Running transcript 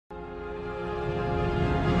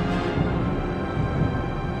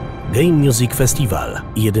Game Music Festival.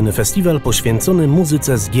 Jedyny festiwal poświęcony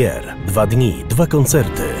muzyce z gier. 2 dni, 2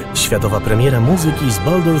 koncerty. Światowa premiera muzyki z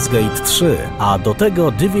Baldur's Gate 3, a do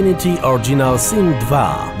tego Divinity Original Sin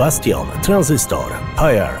 2, Bastion, Transistor,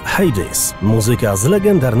 Pyre, Hades. Muzyka z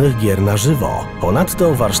legendarnych gier na żywo.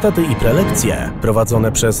 Ponadto warsztaty i prelekcje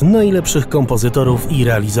prowadzone przez najlepszych kompozytorów i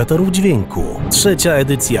realizatorów dźwięku. Trzecia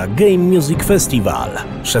edycja Game Music Festival.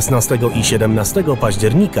 16 i 17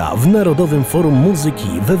 października w Narodowym Forum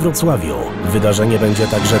Muzyki we Wrocławiu. Wydarzenie będzie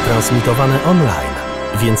także transmitowane online.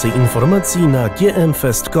 Więcej informacji na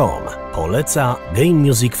gmfest.com. Poleca Game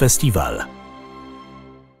Music Festival.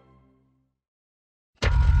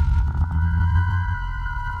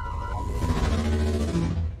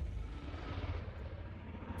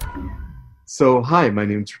 So, hi, my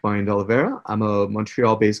name is Ryan De Oliveira. I'm a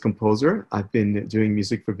Montreal-based composer. I've been doing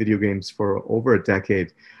music for video games for over a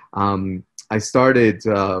decade. I started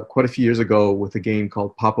quite a few years ago with a game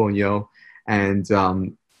called Papo Yo, and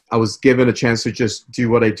I was given a chance to just do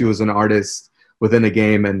what I do as an artist within a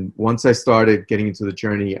game. And once I started getting into the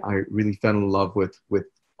journey, I really fell in love with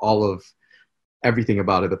all of everything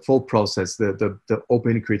about it, the full process, the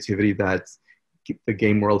open creativity that the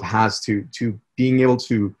game world has to being able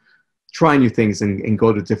to try new things and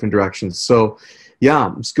go to different directions. So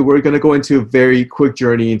yeah, we're going to go into a very quick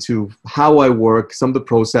journey into how I work, some of the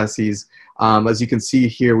processes. As you can see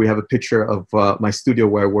here, we have a picture of my studio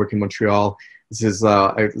where I work in Montreal. This is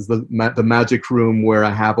the magic room where I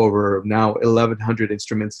have over now 1,100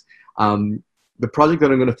 instruments. The project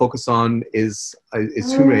that I'm going to focus on is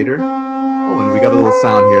Tomb Raider. Oh, and we got a little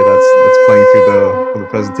sound here that's playing through the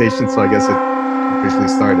presentation, so I guess it officially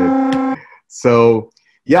started. So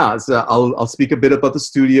yeah, so I'll speak a bit about the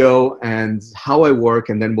studio and how I work,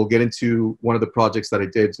 and then we'll get into one of the projects that I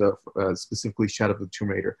did, specifically Shadow of the Tomb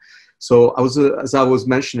Raider. So as I was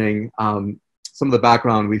mentioning, some of the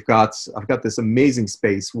background, I've got this amazing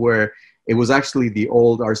space where it was actually the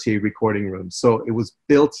old RCA recording room. So it was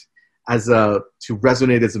built to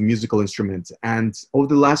resonate as a musical instrument. And over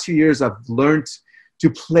the last few years, I've learned to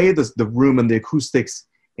play the room and the acoustics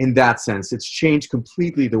in that sense. It's changed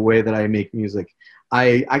completely the way that I make music.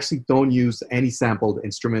 I actually don't use any sampled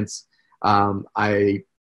instruments. I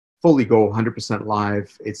fully go 100%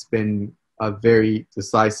 live. It's been a very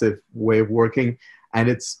decisive way of working, and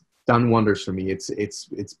it's done wonders for me.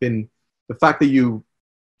 It's been the fact that you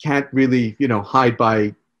can't really, hide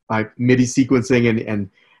by MIDI sequencing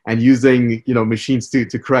and using, machines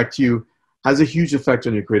to correct you has a huge effect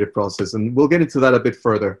on your creative process. And we'll get into that a bit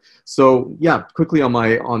further. So yeah, quickly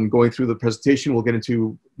on going through the presentation, we'll get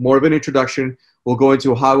into more of an introduction. We'll go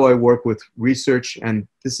into how I work with research, and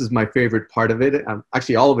this is my favorite part of it.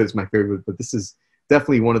 Actually, all of it is my favorite, but this is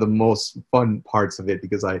definitely one of the most fun parts of it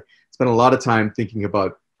because I spend a lot of time thinking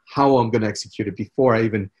about how I'm going to execute it before I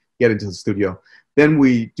even get into the studio. Then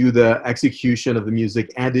we do the execution of the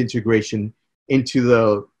music and integration into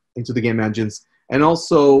the game engines. And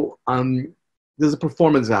also, there's a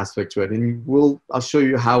performance aspect to it. And I'll show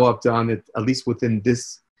you how I've done it, at least within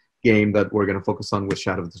this game that we're going to focus on with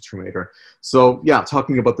Shadow of the Tomb Raider. So yeah,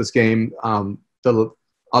 talking about this game, the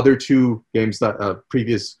other two games that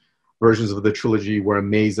previous versions of the trilogy were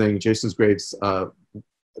amazing. Jason's Graves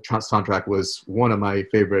soundtrack was one of my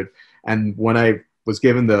favorite. And when I was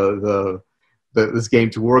given this game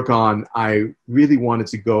to work on, I really wanted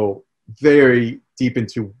to go very deep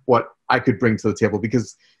into what I could bring to the table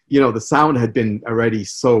because, the sound had been already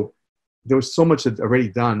there was so much already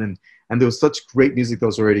done and there was such great music that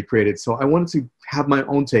was already created. So I wanted to have my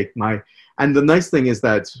own take. And the nice thing is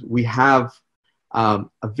that we have a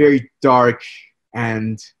very dark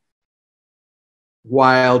and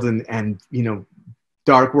wild and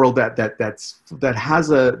dark world that has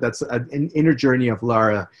an inner journey of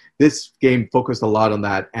Lara. This game focused a lot on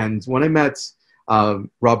that. And when I met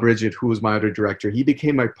Rob Bridget, who was my other director, he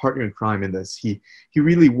became my partner in crime in this. He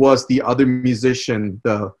really was the other musician.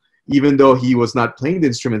 Even though he was not playing the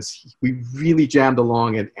instruments, we really jammed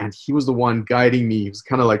along, and he was the one guiding me. He was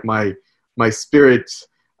kind of like my spirit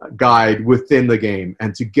guide within the game.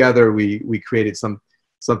 And together we created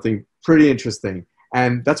something pretty interesting.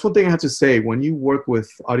 And that's one thing I have to say. When you work with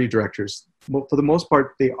audio directors, for the most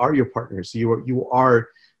part, they are your partners. You are.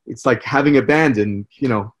 It's like having a band, and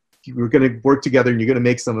you're going to work together, and you're going to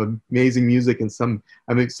make some amazing music and some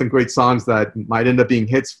great songs that might end up being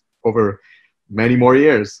hits over many more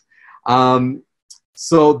years.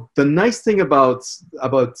 So the nice thing about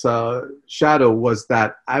Shadow was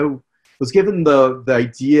that I was given the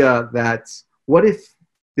idea that what if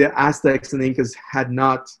the Aztecs and Incas had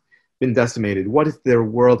not been decimated? What if their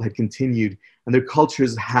world had continued and their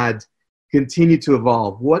cultures had continued to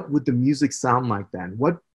evolve? What would the music sound like then?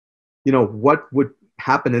 What you know, what would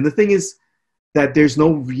happen. And the thing is that there's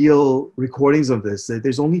no real recordings of this.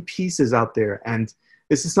 There's only pieces out there. And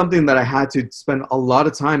this is something that I had to spend a lot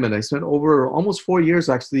of time, and I spent over almost 4 years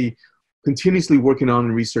actually continuously working on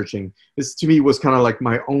and researching. This to me was kind of like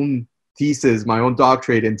my own thesis, my own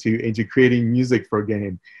doctorate into creating music for a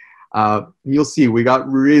game. You'll see, we got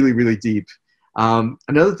really, really deep.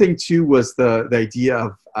 Another thing too was the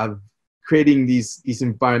idea of creating these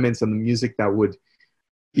environments and the music that would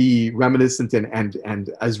be reminiscent and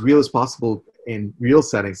as real as possible in real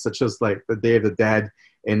settings, such as like the Day of the Dead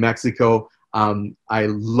in Mexico. I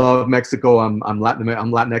love Mexico. I'm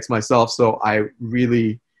Latinx myself, so I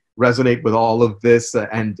really resonate with all of this.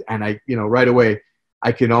 And I, you know, right away,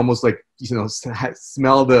 I can almost like, you know,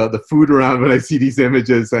 smell the food around when I see these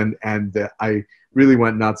images, and I really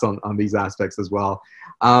went nuts on these aspects as well.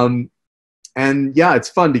 And yeah, it's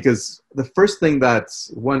fun because the first thing this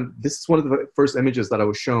is one of the first images that I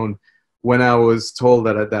was shown when I was told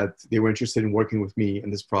that they were interested in working with me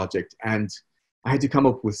in this project. And I had to come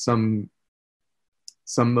up with some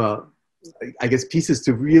I guess, pieces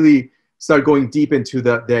to really start going deep into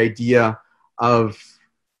the idea of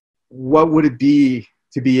what would it be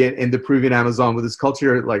to be in the Peruvian Amazon with this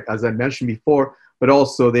culture, like, as I mentioned before, but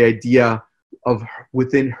also the idea of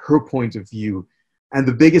within her point of view. And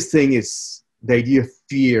the biggest thing is the idea of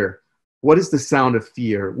fear. What is the sound of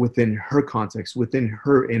fear within her context, within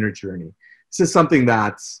her inner journey? This is something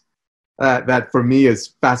that for me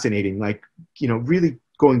is fascinating. Like, you know, really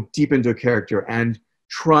going deep into a character and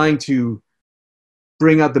trying to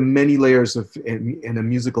bring out the many layers of in a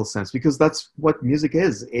musical sense, because that's what music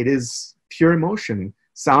is. It is pure emotion.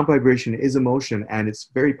 Sound vibration is emotion, and it's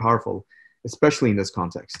very powerful, especially in this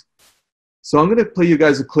context. So I'm going to play you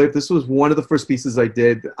guys a clip. This was one of the first pieces I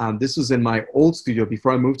did. This was in my old studio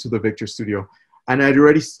before I moved to the Victor studio. And I'd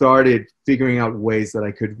already started figuring out ways that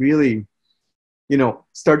I could really, you know,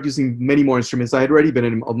 start using many more instruments. I had already been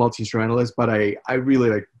a multi-instrumentalist, but I really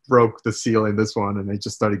like broke the seal in this one, and I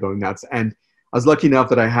just started going nuts. And I was lucky enough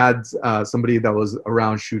that I had somebody that was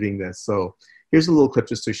around shooting this. So here's a little clip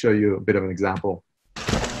just to show you a bit of an example.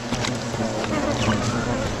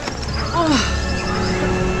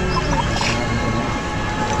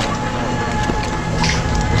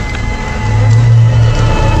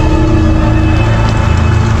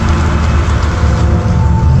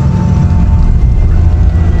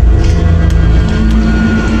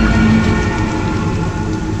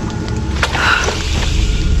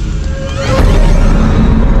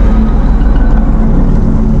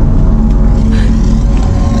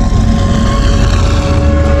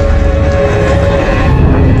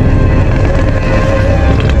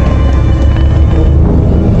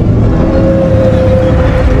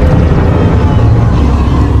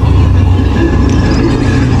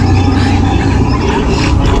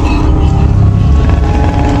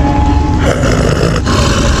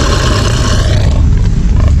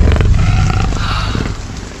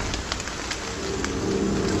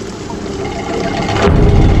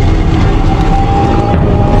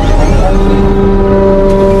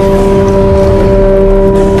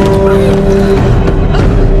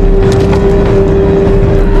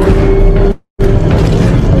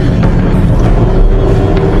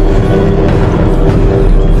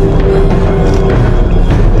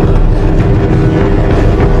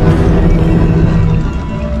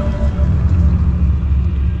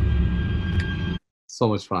 So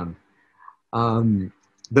much fun.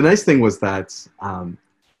 The nice thing was that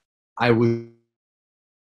I was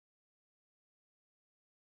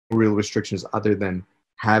real restrictions other than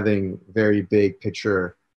having very big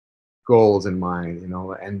picture goals in mind, you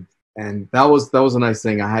know, and that was a nice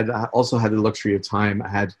thing. I also had the luxury of time. I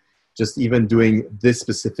had just even doing this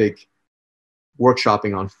specific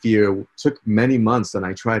workshopping on fear took many months, and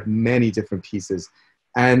I tried many different pieces.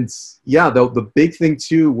 And yeah, the big thing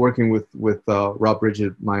too, working with Rob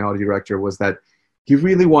Bridget, my audio director, was that he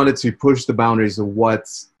really wanted to push the boundaries of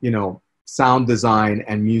what, you know, sound design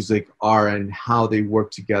and music are and how they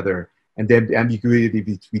work together, and the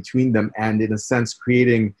ambiguity between them, and in a sense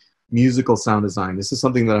creating musical sound design. This is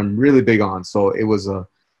something that I'm really big on. So it was a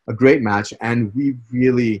great match, and we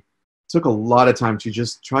really took a lot of time to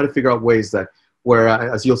just try to figure out ways that where,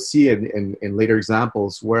 as you'll see in later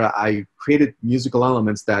examples, where I created musical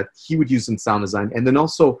elements that he would use in sound design. And then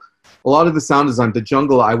also a lot of the sound design, the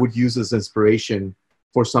jungle, I would use as inspiration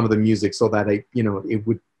for some of the music, so that it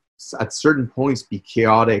would at certain points be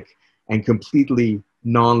chaotic and completely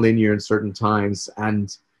non-linear in certain times.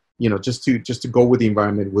 And, you know, just to go with the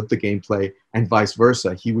environment, with the gameplay, and vice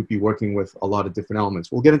versa. He would be working with a lot of different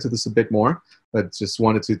elements. We'll get into this a bit more, but just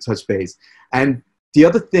wanted to touch base. And the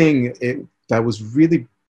other thing that was really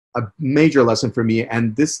a major lesson for me.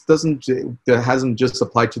 And this that hasn't just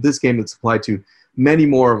applied to this game, it's applied to many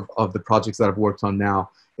more of the projects that I've worked on now,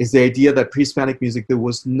 is the idea that pre-Hispanic music, there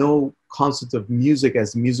was no concept of music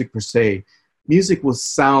as music per se. Music was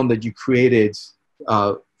sound that you created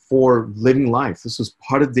for living life. This was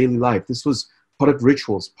part of daily life. This was part of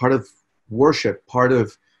rituals, part of worship, part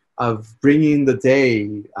of bringing the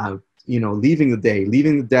day, leaving the day,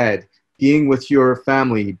 leaving the dead, being with your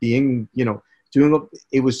family, being, doing,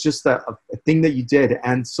 it was just a thing that you did.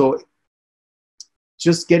 And so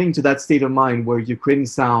just getting to that state of mind where you're creating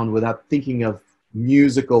sound without thinking of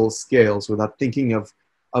musical scales, without thinking of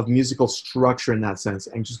musical structure in that sense,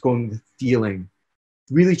 and just going with feeling,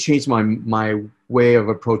 really changed my way of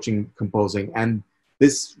approaching composing. And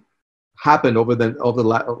this happened over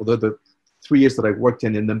the 3 years that I worked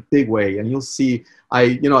in a big way. And you'll see,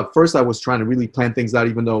 at first I was trying to really plan things out,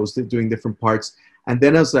 even though I was doing different parts. And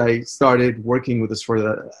then as I started working with this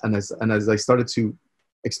further, and as I started to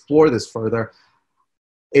explore this further,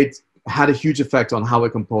 it had a huge effect on how I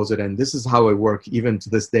compose it. And this is how I work even to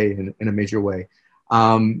this day in a major way.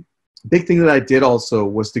 Big thing that I did also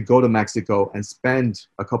was to go to Mexico and spend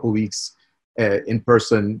a couple weeks in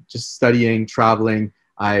person, just studying, traveling.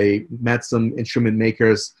 I met some instrument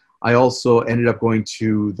makers. I also ended up going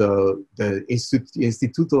to the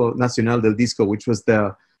Instituto Nacional del Disco, which was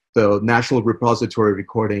the National Repository of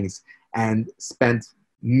Recordings, and spent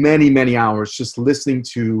many, many hours just listening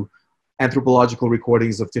to anthropological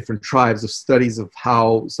recordings of different tribes, of studies of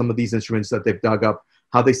how some of these instruments that they've dug up,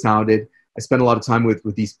 how they sounded. I spent a lot of time with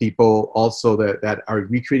these people also that are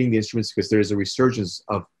recreating the instruments, because there's a resurgence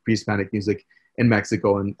of pre-Hispanic music in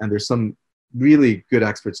Mexico, and there's some really good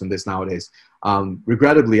experts in this nowadays.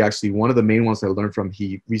 Regrettably, actually, one of the main ones I learned from,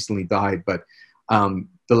 he recently died, but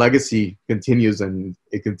the legacy continues, and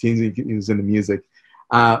it continues in the music.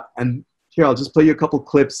 And here, I'll just play you a couple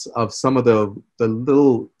clips of some of the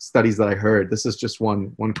little studies that I heard. This is just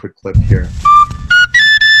one quick clip here.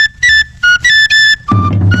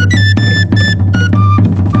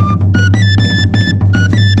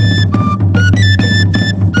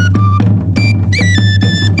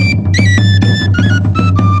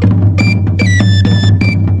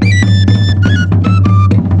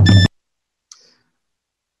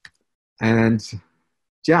 And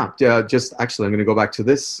yeah, just actually, I'm going to go back to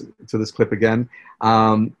this clip again.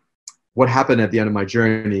 What happened at the end of my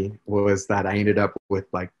journey was that I ended up with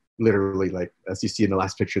literally, as you see in the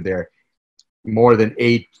last picture there, more than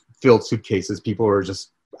 8 filled suitcases. People were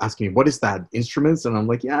just asking me, what is that, instruments? And I'm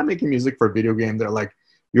like, yeah, I'm making music for a video game. They're like,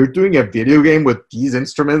 you're doing a video game with these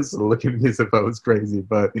instruments? Look at me as if I was crazy.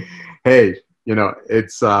 But hey,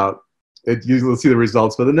 it's you'll see the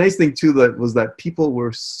results. But the nice thing too was that people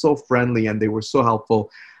were so friendly and they were so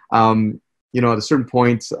helpful. At a certain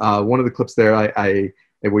point, one of the clips there,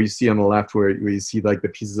 where you see on the left, where you see the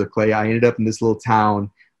pieces of clay, I ended up in this little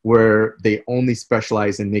town where they only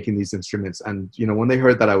specialize in making these instruments. And when they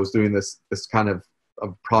heard that I was doing this kind of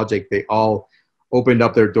project, they all opened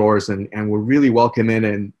up their doors and were really welcoming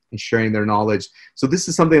and sharing their knowledge. So this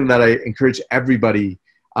is something that I encourage everybody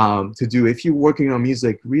to do. If you're working on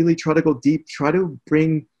music, really try to go deep, try to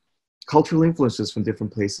bring cultural influences from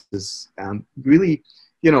different places, really,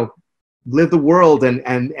 live the world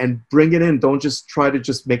and bring it in. Don't just try to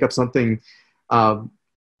just make up something.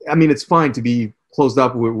 It's fine to be closed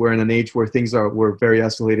up. We're in an age where we're very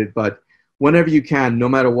isolated, but whenever you can, no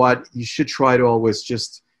matter what, you should try to always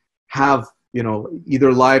just have,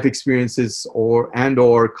 either live experiences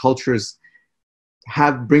or cultures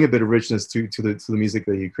bring a bit of richness to the music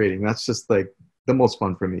that you're creating. That's just the most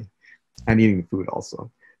fun for me, and eating food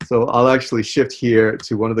also. So I'll actually shift here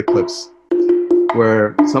to one of the clips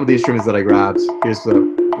where some of the instruments that I grabbed. Here's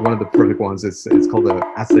one of the perfect ones. It's called a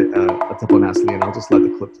taponasli, and I'll just let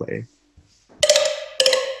the clip play.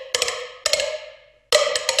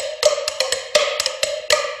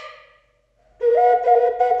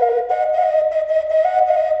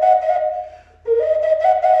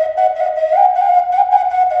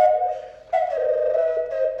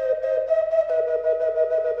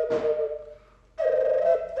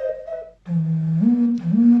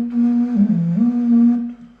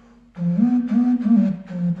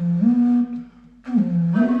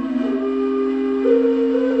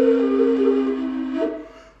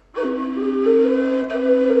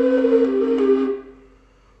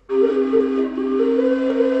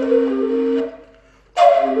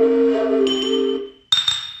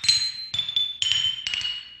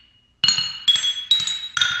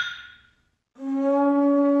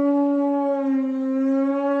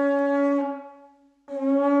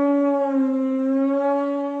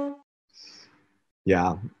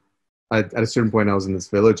 Yeah, at a certain point, I was in this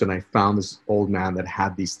village and I found this old man that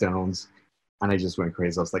had these stones, and I just went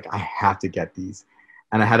crazy. I was like, I have to get these.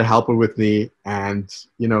 And I had a helper with me, and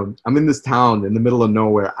you know, I'm in this town in the middle of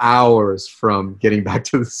nowhere, hours from getting back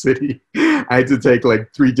to the city. I had to take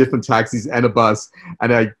like 3 different taxis and a bus,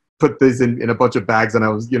 and I put this in a bunch of bags, and I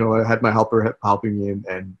was, you know, I had my helper helping me,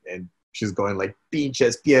 and she's going like,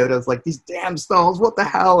 pinches piedras, like these damn stones, what the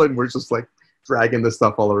hell? And we're just like dragging this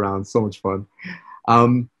stuff all around. So much fun.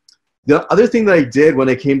 The other thing that I did when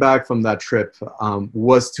I came back from that trip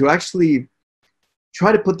was to actually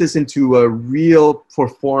try to put this into a real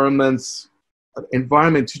performance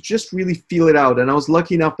environment, to just really feel it out. And I was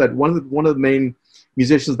lucky enough that one of the main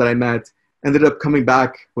musicians that I met ended up coming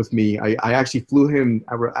back with me. I actually flew him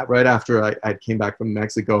right after I came back from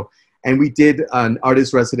Mexico. And we did an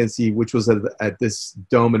artist residency, which was at this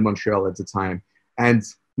dome in Montreal at the time. And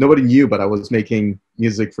nobody knew, but I was making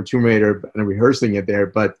music for Tomb Raider and rehearsing it there.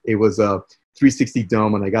 But it was a 360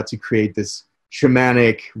 dome, and I got to create this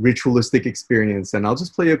shamanic, ritualistic experience. And I'll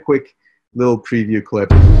just play a quick little preview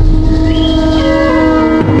clip.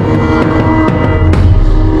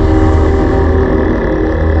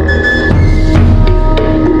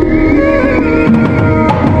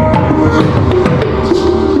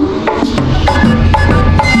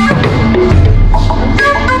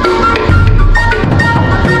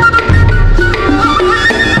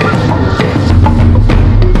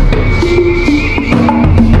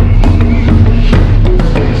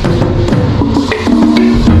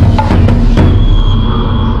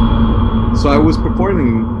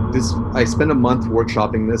 I spent a month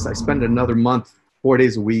workshopping this. I spent another month, 4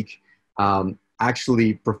 days a week,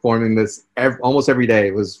 actually performing this almost every day.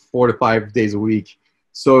 It was 4 to 5 days a week.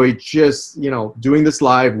 So it just, you know, doing this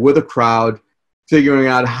live with a crowd, figuring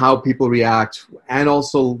out how people react, and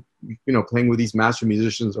also, you know, playing with these master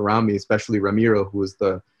musicians around me, especially Ramiro, who was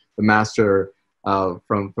the master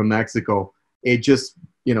from Mexico. It just,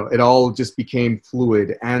 you know, it all just became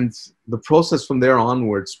fluid. And the process from there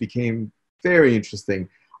onwards became very interesting.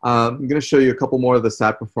 I'm going to show you a couple more of the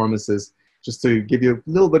SAT performances, just to give you a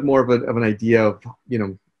little bit more of an idea of, you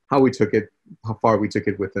know, how we took it, how far we took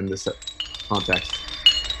it within this context.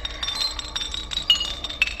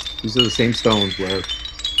 These are the same stones where,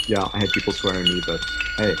 yeah, I had people swearing at me, but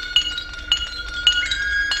hey.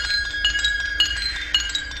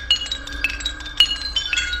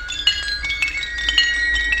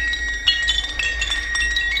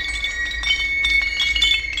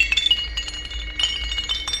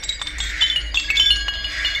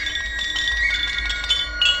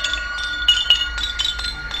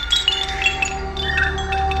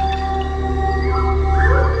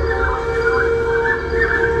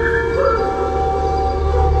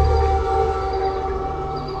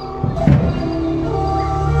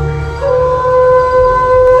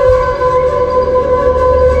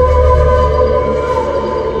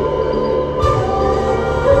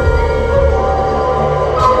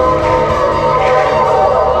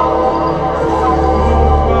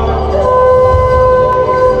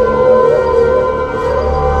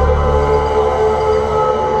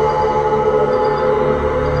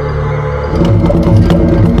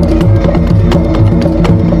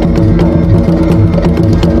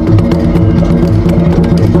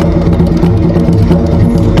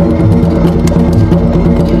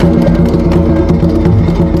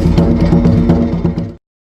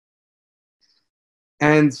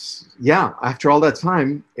 And yeah, after all that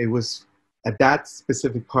time, it was at that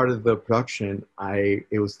specific part of the production,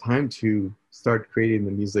 it was time to start creating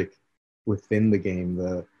the music within the game,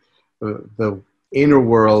 the inner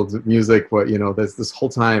world music. What, you know, there's this whole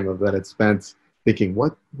time that I'd spent thinking,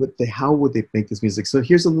 how would they make this music? So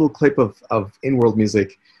here's a little clip of in-world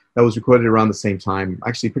music that was recorded around the same time,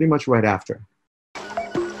 actually pretty much right after.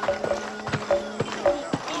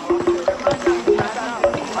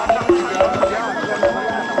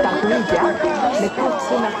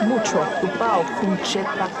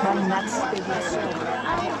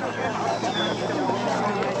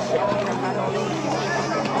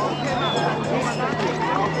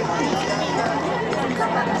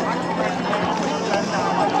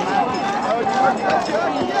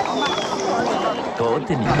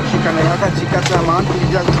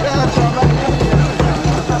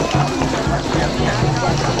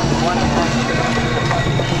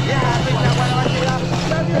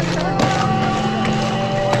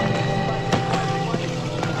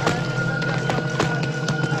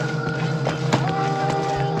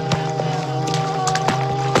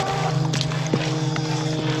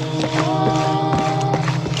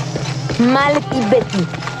 Mal y Betty.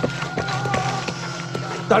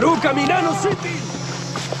 Taruca Minano City.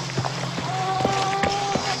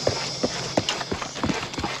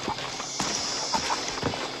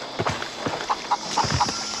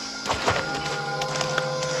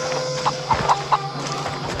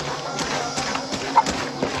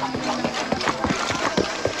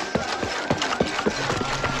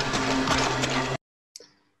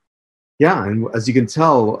 Yeah, and as you can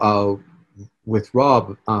tell, with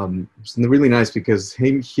Rob, it's really nice because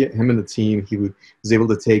him and the team, was able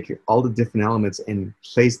to take all the different elements and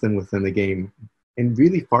place them within the game in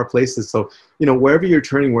really far places. So, you know, wherever you're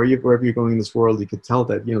turning, wherever you're going in this world, you could tell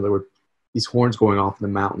that, you know, there were these horns going off in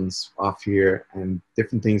the mountains off here and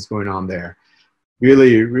different things going on there.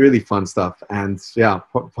 Really, really fun stuff. And yeah,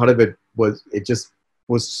 part of it was, it just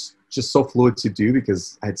was just so fluid to do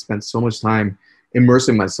because I had spent so much time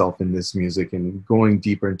immersing myself in this music and going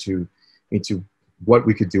deeper into what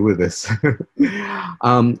we could do with this.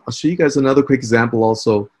 I'll show you guys another quick example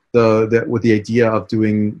also with the idea of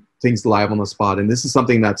doing things live on the spot. And this is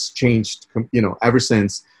something that's changed, you know, ever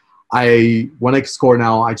since. When I score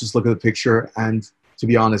now, I just look at the picture, and to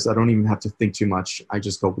be honest, I don't even have to think too much. I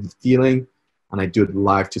just go with the feeling, and I do it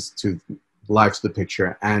live to the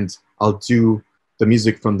picture. And I'll do the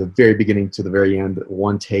music from the very beginning to the very end,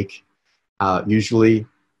 one take. Usually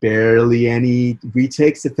barely any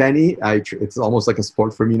retakes, if any. It's almost like a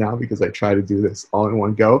sport for me now because I try to do this all in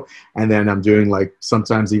one go. And then I'm doing like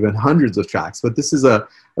sometimes even hundreds of tracks. But this is a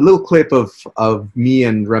little clip of me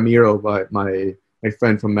and Ramiro, my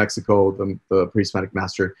friend from Mexico, the Prismatic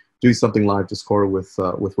Master, doing something live to score with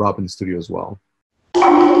Rob in the studio as well.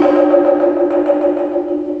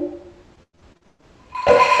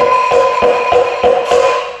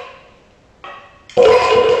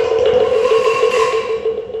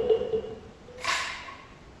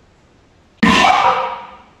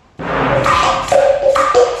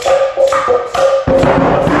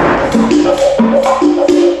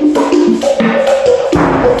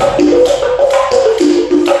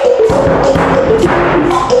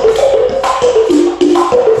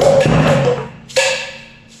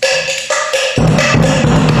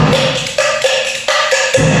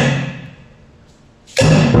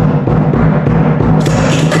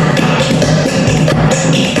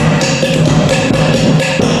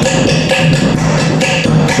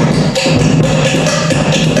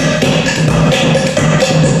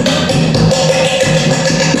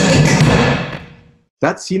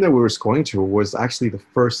 That scene that we were scoring to was actually the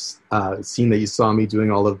first scene that you saw me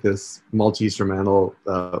doing all of this multi-instrumental,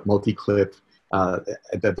 multi-clip at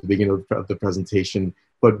the beginning of the presentation.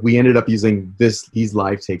 But we ended up using these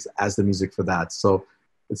live takes as the music for that. So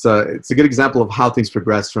it's a good example of how things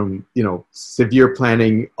progress from, you know, severe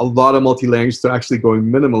planning, a lot of multi-layers, to actually going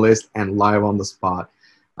minimalist and live on the spot.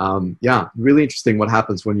 Yeah, really interesting what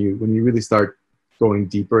happens when you really start going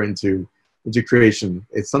deeper into creation.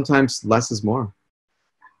 It's sometimes less is more.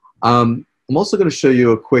 I'm also going to show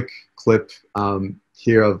you a quick clip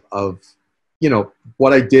here of you know,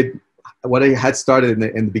 what I had started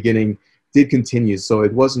in the beginning did continue. So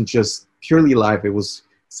it wasn't just purely live. It was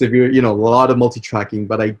severe, you know, a lot of multi-tracking,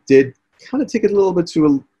 but I did kind of take it a little bit to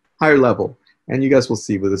a higher level. And you guys will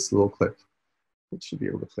see with this little clip. It should be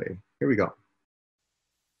able to play. Here we go.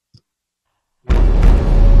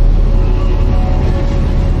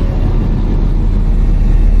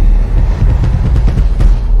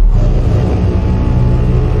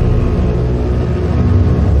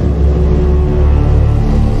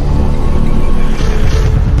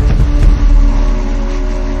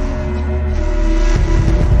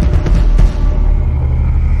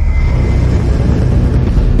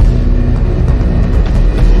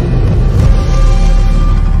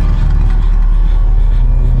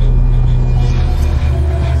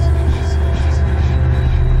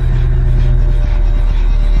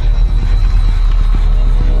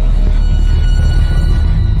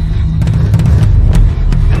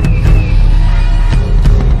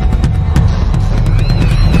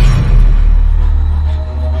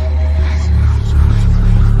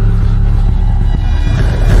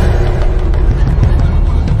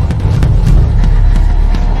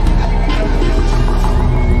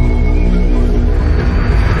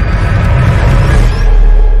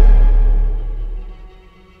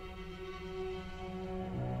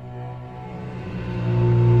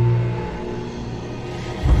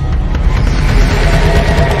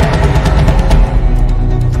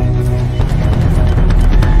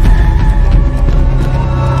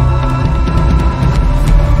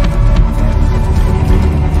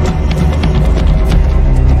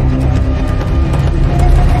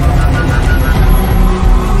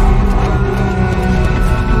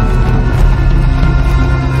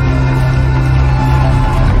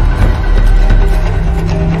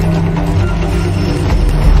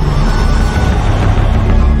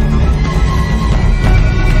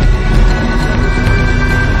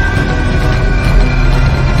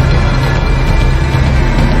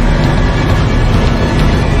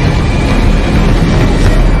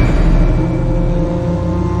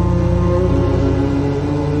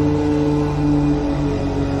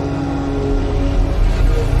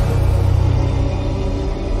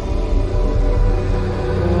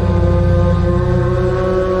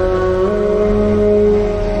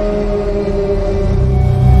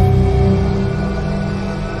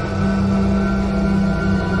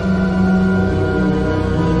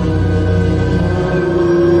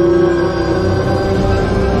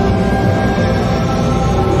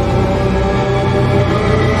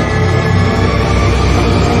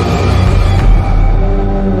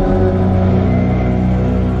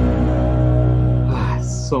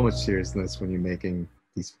 seriousness when you're making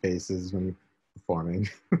these faces when you're performing.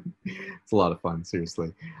 It's a lot of fun,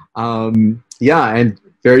 seriously. Yeah, and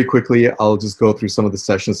very quickly, I'll just go through some of the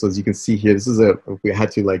sessions. So as you can see here, this is we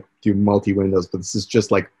had to like do multi-windows, but this is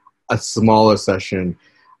just like a smaller session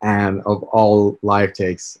and of all live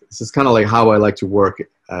takes. This is kind of like how I like to work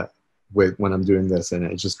with when I'm doing this, and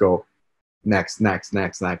I just go next, next,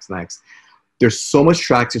 next, next, next. There's so much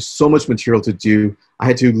tracks, there's so much material to do. I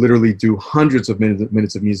had to literally do hundreds of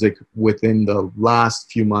minutes of music within the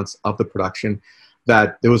last few months of the production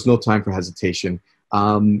that there was no time for hesitation.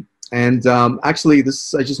 Actually,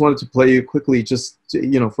 this I just wanted to play you quickly, just to,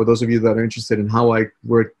 you know, for those of you that are interested in how I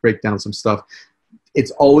break down some stuff.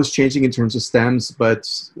 It's always changing in terms of stems, but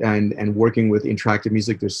and working with interactive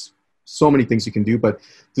music, there's so many things you can do. But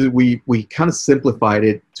we kind of simplified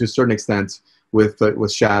it to a certain extent with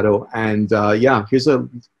Shadow. And yeah, here's a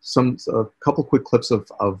couple quick clips of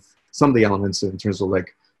some of the elements in terms of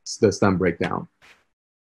like the stem breakdown.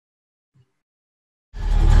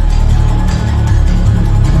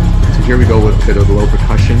 So here we go with a bit of low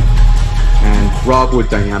percussion. And Rob would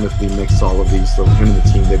dynamically mix all of these. So him and the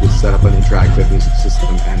team, they would set up an interactive music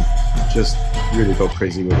system and just really go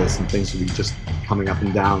crazy with this. And things would be just coming up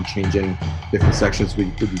and down, changing. Different sections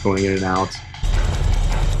would be going in and out.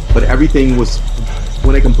 But everything was,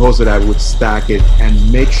 when I composed it, I would stack it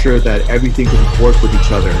and make sure that everything could work with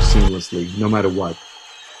each other seamlessly, no matter what.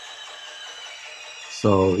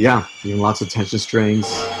 So yeah, even lots of tension strings,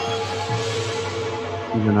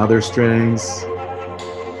 even other strings.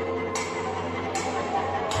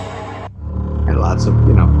 And lots of,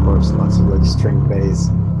 you know, of course, lots of like string bass.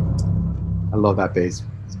 I love that bass.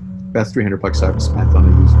 Best $300 I've ever spent on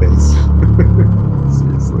a used bass.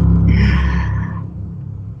 Seriously.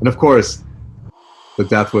 And of course, the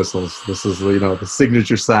death whistles. This is, you know, the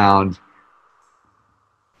signature sound.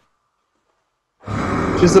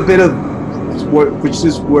 Just a bit of, which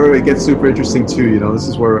is where it gets super interesting too. You know, this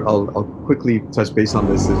is where I'll quickly touch base on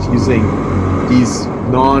this, is using these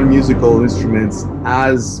non-musical instruments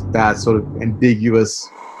as that sort of ambiguous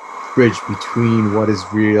bridge between what is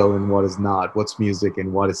real and what is not, what's music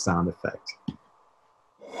and what is sound effect.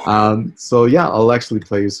 So yeah, I'll actually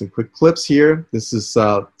play you some quick clips here. This is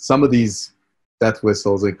some of these death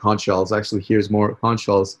whistles and conch shells. Actually, here's more conch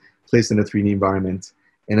shells placed in a 3D environment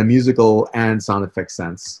in a musical and sound effect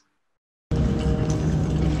sense. In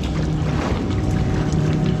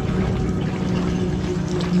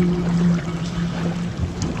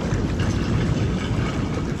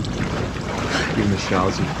the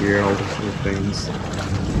shells, you hear all those little things.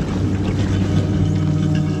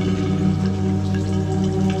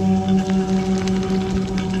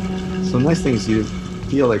 So the nice thing is you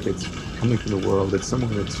feel like it's coming from the world. It's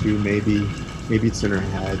somewhere in the two, maybe it's in her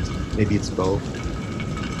head, maybe it's both.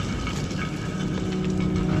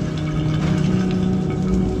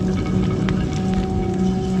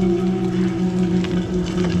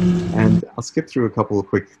 And I'll skip through a couple of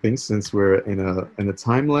quick things since we're in a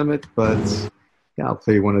time limit, but yeah, I'll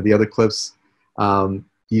play one of the other clips.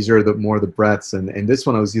 These are more the breaths, and this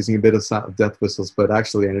one I was using a bit of death whistles, but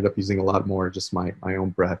actually I ended up using a lot more just my own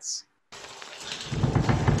breaths.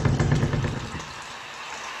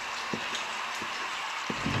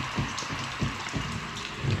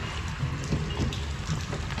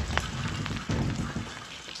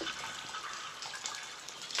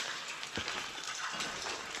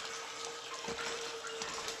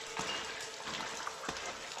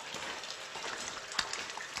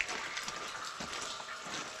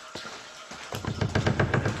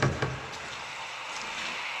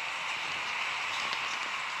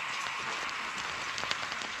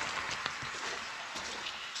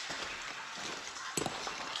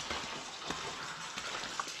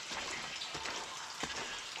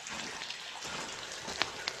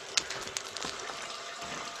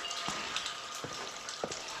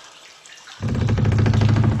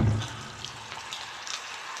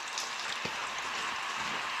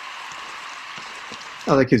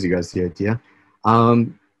 Oh, that gives you guys the idea.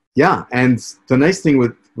 Yeah, and the nice thing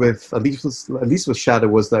with at least with Shadow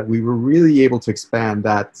was that we were really able to expand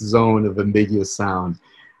that zone of ambiguous sound,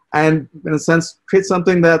 and in a sense create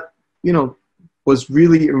something that, you know, was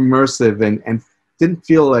really immersive and didn't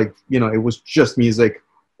feel like, you know, it was just music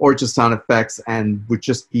or just sound effects, and would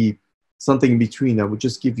just be something in between that would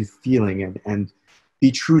just give you feeling and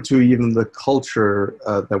be true to even the culture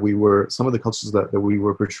some of the cultures that we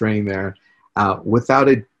were portraying there. Without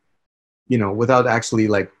it, you know, without actually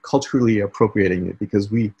like culturally appropriating it,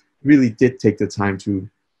 because we really did take the time to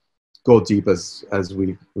go deep as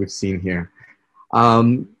we've seen here.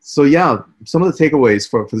 So yeah, some of the takeaways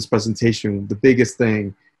for this presentation, the biggest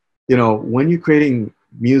thing, you know, when you're creating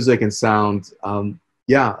music and sound,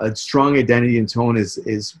 yeah, a strong identity and tone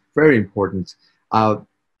is very important.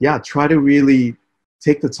 Yeah, try to really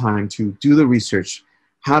take the time to do the research,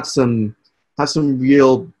 have some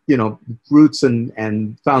real, you know, roots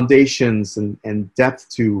and foundations and depth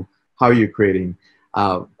to how you're creating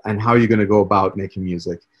and how you're going to go about making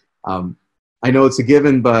music. I know it's a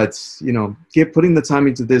given, but you know, putting the time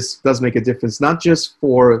into this does make a difference, not just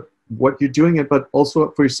for what you're doing it, but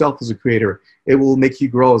also for yourself as a creator. It will make you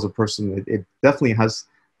grow as a person. It definitely has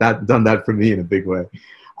done that for me in a big way.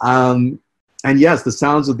 And yes, the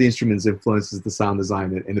sounds of the instruments influences the sound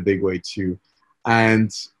design in a big way too.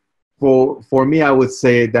 And for me, I would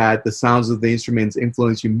say that the sounds of the instruments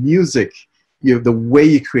influence your music, the way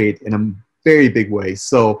you create in a very big way.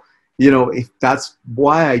 So, you know, if that's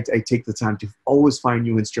why I take the time to always find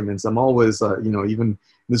new instruments. I'm always, you know, even in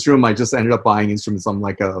this room, I just ended up buying instruments. I'm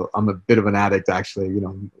a bit of an addict, actually. You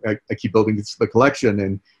know, I keep building the collection,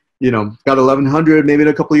 and, you know, got 1,100, maybe in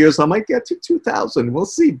a couple of years, I might get to 2,000. We'll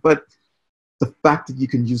see. But the fact that you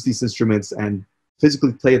can use these instruments and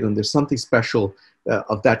physically play them, there's something special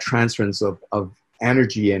of that transference of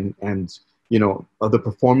energy and, you know, of the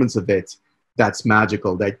performance of it. That's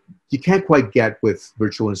magical, that you can't quite get with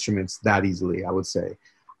virtual instruments that easily, I would say.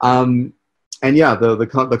 And yeah,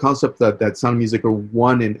 the concept that sound and music are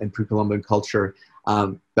one in pre-Columbian culture,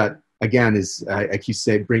 that again is, I keep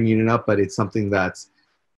saying, bringing it up, but it's something that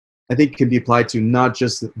I think can be applied to not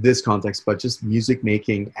just this context, but just music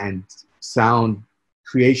making and sound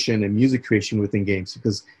creation and music creation within games,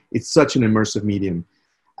 because it's such an immersive medium.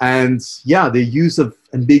 And yeah, the use of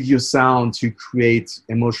ambiguous sound to create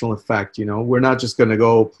emotional effect. You know, we're not just going to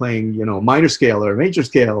go playing, you know, minor scale or major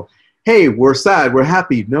scale. Hey, we're sad, we're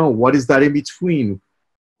happy. No, what is that in between?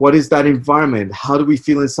 What is that environment? How do we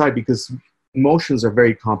feel inside? Because emotions are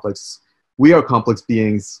very complex. We are complex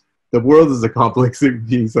beings. The world is a complex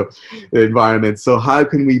being, so environment. So how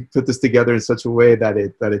can we put this together in such a way that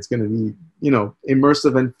it's going to be, you know,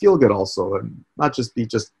 immersive and feel good also, and not just be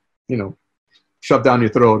you know, shoved down your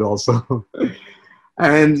throat also.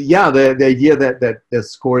 And yeah, the idea that the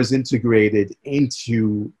score is integrated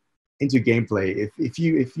into gameplay. If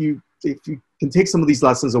you can take some of these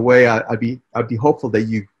lessons away, I'd be hopeful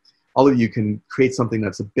that all of you can create something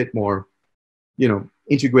that's a bit more, you know,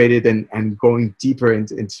 integrated and going deeper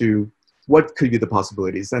into what could be the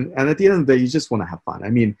possibilities. And at the end of the day, you just want to have fun. I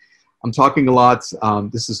mean, I'm talking a lot.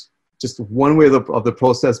 This is just one way of the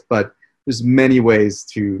process, but there's many ways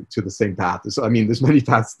to the same path. So, I mean, there's many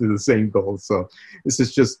paths to the same goal. So this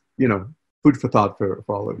is just, you know, food for thought for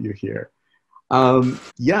all of you here.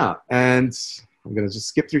 Yeah, and I'm going to just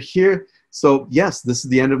skip through here. So yes, this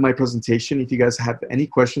is the end of my presentation. If you guys have any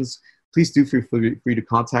questions, please do feel free to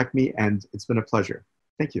contact me, and it's been a pleasure.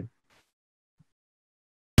 Thank you.